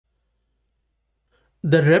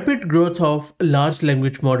The rapid growth of large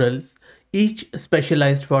language models, each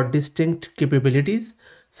specialized for distinct capabilities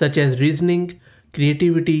such as reasoning,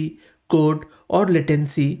 creativity, code, or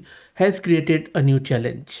latency, has created a new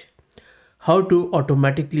challenge: how to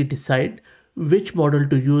automatically decide which model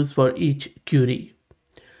to use for each query.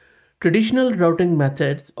 Traditional routing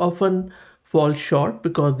methods often fall short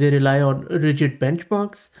because they rely on rigid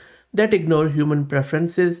benchmarks that ignore human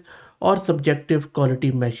preferences or subjective quality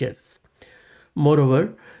measures.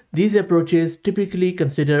 Moreover, these approaches typically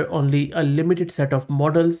consider only a limited set of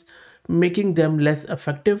models, making them less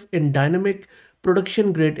effective in dynamic,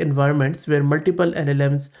 production grade environments where multiple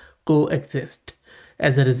LLMs coexist.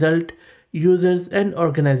 As a result, users and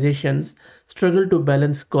organizations struggle to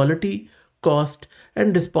balance quality, cost,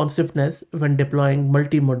 and responsiveness when deploying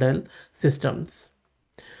multimodal systems.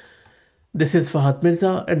 This is Fahad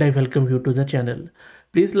Mirza and I welcome you to the channel.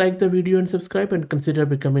 Please like the video and subscribe and consider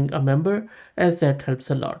becoming a member as that helps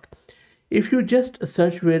a lot. If you just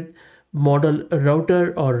search with model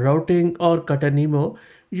router or routing or Katanemo,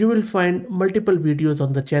 you will find multiple videos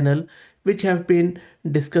on the channel which have been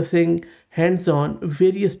discussing hands-on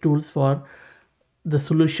various tools for the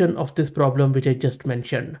solution of this problem which I just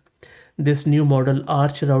mentioned. This new model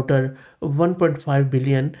Arch-Router 1.5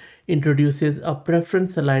 billion introduces a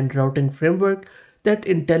preference-aligned routing framework that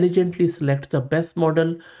intelligently selects the best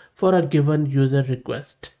model for a given user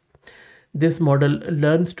request. This model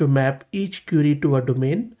learns to map each query to a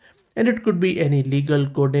domain, and it could be any legal,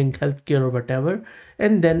 coding, healthcare, or whatever,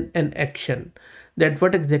 and then an action that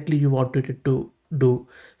what exactly you wanted it to do: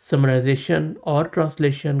 summarization or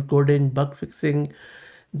translation, coding, bug fixing.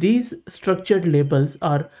 These structured labels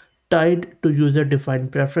are tied to user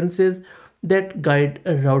defined preferences that guide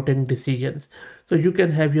routing decisions. So you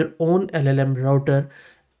can have your own LLM router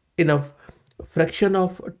in a fraction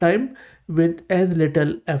of time with as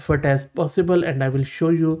little effort as possible, and I will show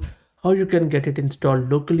you how you can get it installed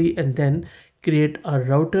locally and then create a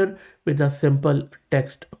router with a simple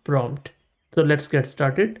text prompt. So let's get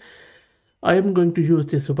started. I am going to use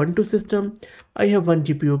this Ubuntu system. I have one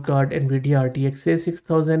GPU card, NVIDIA RTX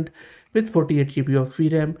A6000 with 48 GB of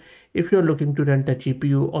VRAM. If you're looking to rent a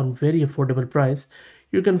GPU on very affordable price,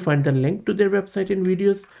 you can find the link to their website in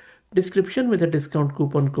videos description with a discount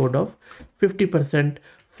coupon code of 50%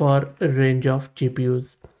 for a range of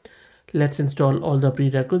GPUs. Let's install all the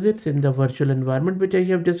prerequisites in the virtual environment which I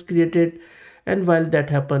have just created. And while that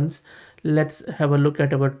happens, let's have a look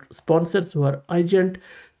at our sponsors who are iGent,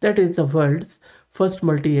 that is the world's first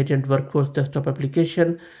multi-agent workforce desktop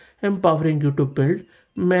application, empowering you to build,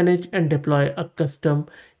 manage, and deploy a custom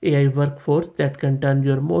AI workforce that can turn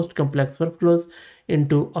your most complex workflows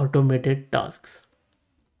into automated tasks.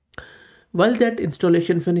 While that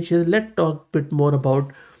installation finishes, let's talk a bit more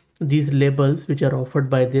about these labels which are offered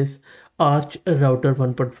by this Arch Router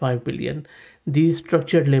 1.5 billion. These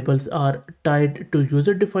structured labels are tied to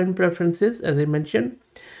user defined preferences, as I mentioned,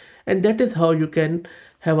 and that is how you can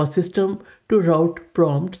have a system to route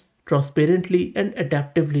prompts transparently and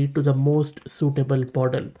adaptively to the most suitable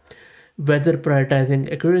model, whether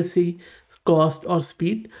prioritizing accuracy, cost, or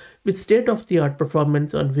speed. With state-of-the-art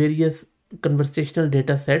performance on various conversational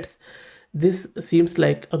data sets, this seems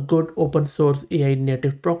like a good open source AI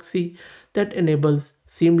native proxy that enables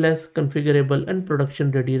seamless, configurable, and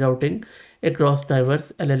production ready routing across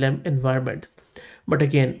diverse LLM environments. But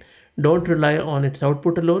again, don't rely on its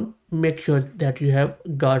output alone. Make sure that you have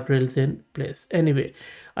guardrails in place. Anyway,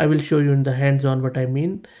 I will show you in the hands-on what I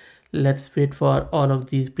mean. Let's wait for all of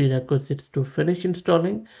these prerequisites to finish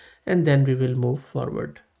installing and then we will move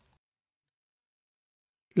forward.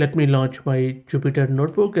 Let me launch my Jupyter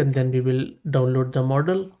notebook and then we will download the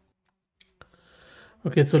model.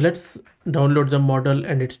 Okay, so let's download the model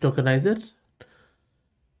and its tokenizer.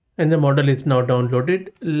 And the model is now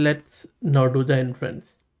downloaded. Let's now do the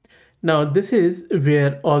inference. Now this is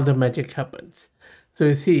where all the magic happens. So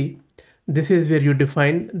you see, this is where you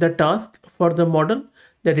define the task for the model,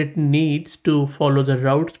 that it needs to follow the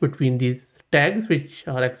routes between these tags, which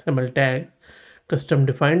are XML tags, custom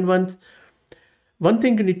defined ones. One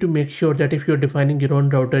thing you need to make sure that if you're defining your own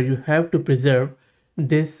router, you have to preserve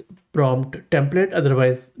this prompt template,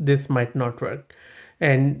 otherwise this might not work.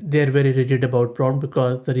 And they're very rigid about prompt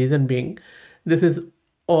because the reason being, this is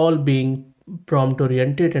all being prompt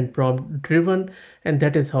oriented and prompt driven, and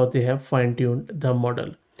that is how they have fine-tuned the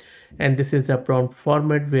model. And this is a prompt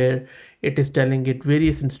format where it is telling it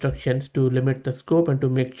various instructions to limit the scope and to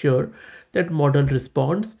make sure that model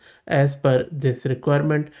responds as per this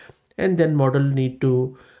requirement. And then model need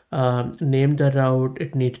to name the route,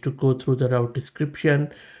 it needs to go through the route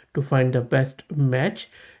description to find the best match,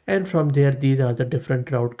 and from there these are the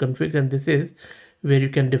different route configs, and this is where you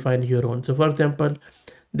can define your own. So for example,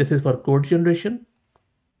 this is for code generation,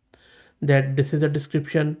 that this is the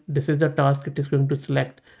description, this is the task it is going to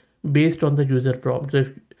select based on the user prompt. So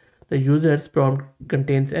if the user's prompt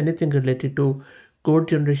contains anything related to code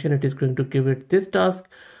generation, it is going to give it this task,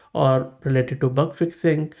 or related to bug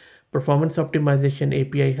fixing, performance optimization,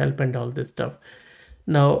 API help, and all this stuff.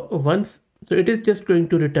 Now so it is just going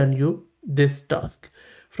to return you this task.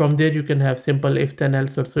 From there you can have simple if then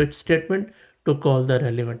else or switch statement to call the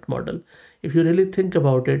relevant model. If you really think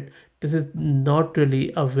about it, this is not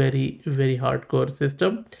really a very hardcore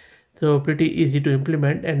system, so pretty easy to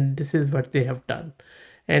implement, and this is what they have done.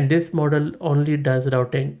 And this model only does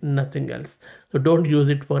routing, nothing else. So don't use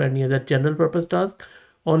it for any other general purpose task,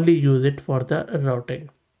 only use it for the routing.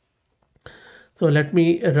 So let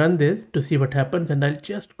me run this to see what happens, and I'll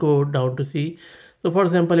just go down to see. So for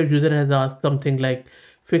example, if user has asked something like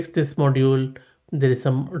fix this module, there is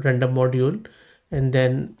some random module, and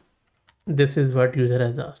then this is what user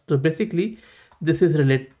has asked. So basically this is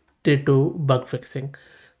related to bug fixing.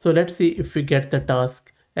 So let's see if we get the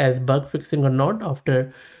task as bug fixing or not.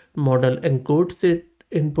 After model encodes it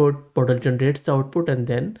input, model generates the output, and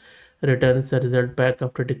then returns the result back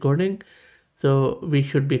after decoding. So we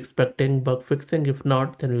should be expecting bug fixing. If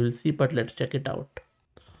not, then we will see, but let's check it out.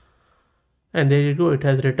 And there you go, it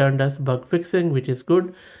has returned us bug fixing, which is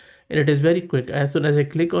good, and it is very quick. As soon as I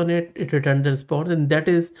click on it, it returned the response, and that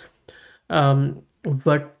is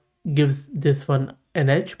what gives this one an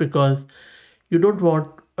edge, because you don't want,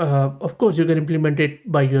 of course you can implement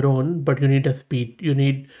it by your own, but you need a speed, you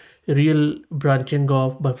need real branching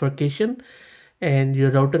of bifurcation, and your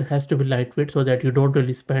router has to be lightweight so that you don't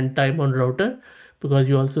really spend time on router, because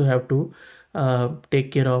you also have to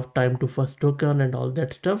take care of time to first token and all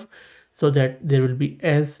that stuff, so that there will be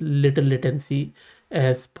as little latency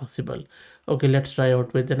as possible. Okay, let's try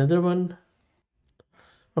out with another one.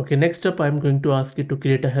 Okay, next up I'm going to ask you to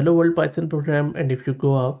create a hello world Python program, and if you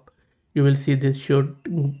go up, you will see this should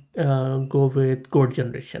go with code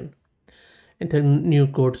generation and then new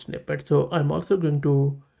code snippet. So I'm also going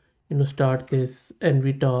to start this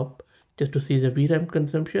NV-top just to see the VRAM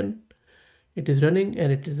consumption. It is running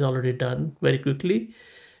and it is already done very quickly,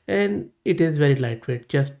 and it is very lightweight,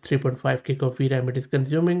 just 3.5 gig of VRAM it is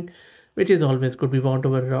consuming, which is always good. We want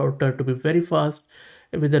our router to be very fast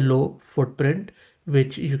with a low footprint,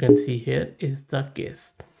 which you can see here is the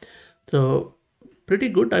case. So pretty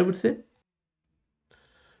good, I would say.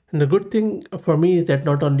 And the good thing for me is that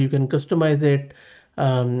not only you can customize it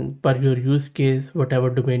per your use case, whatever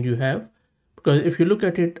domain you have, because if you look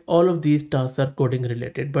at it, all of these tasks are coding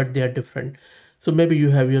related, but they are different. So maybe you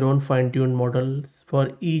have your own fine-tuned models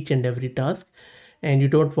for each and every task, and you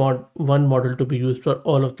don't want one model to be used for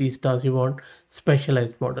all of these tasks. You want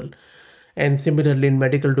specialized model. And similarly in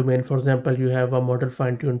medical domain, for example, you have a model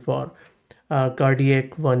fine-tuned for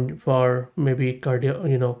cardiac, one for maybe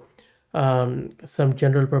cardio, some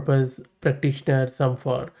general purpose practitioner, some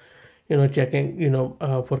for checking,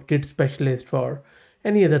 for kid specialist, for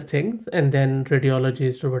any other things, and then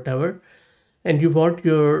radiologist or whatever. And you want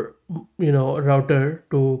your router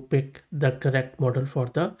to pick the correct model for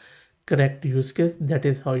the correct use case. That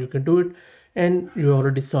is how you can do it. And you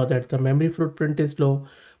already saw that the memory footprint is low,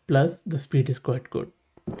 plus the speed is quite good.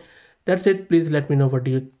 That's it. Please let me know what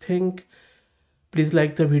do you think. Please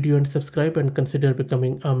like the video and subscribe, and consider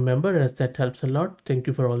becoming a member, as that helps a lot. Thank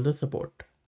you for all the support.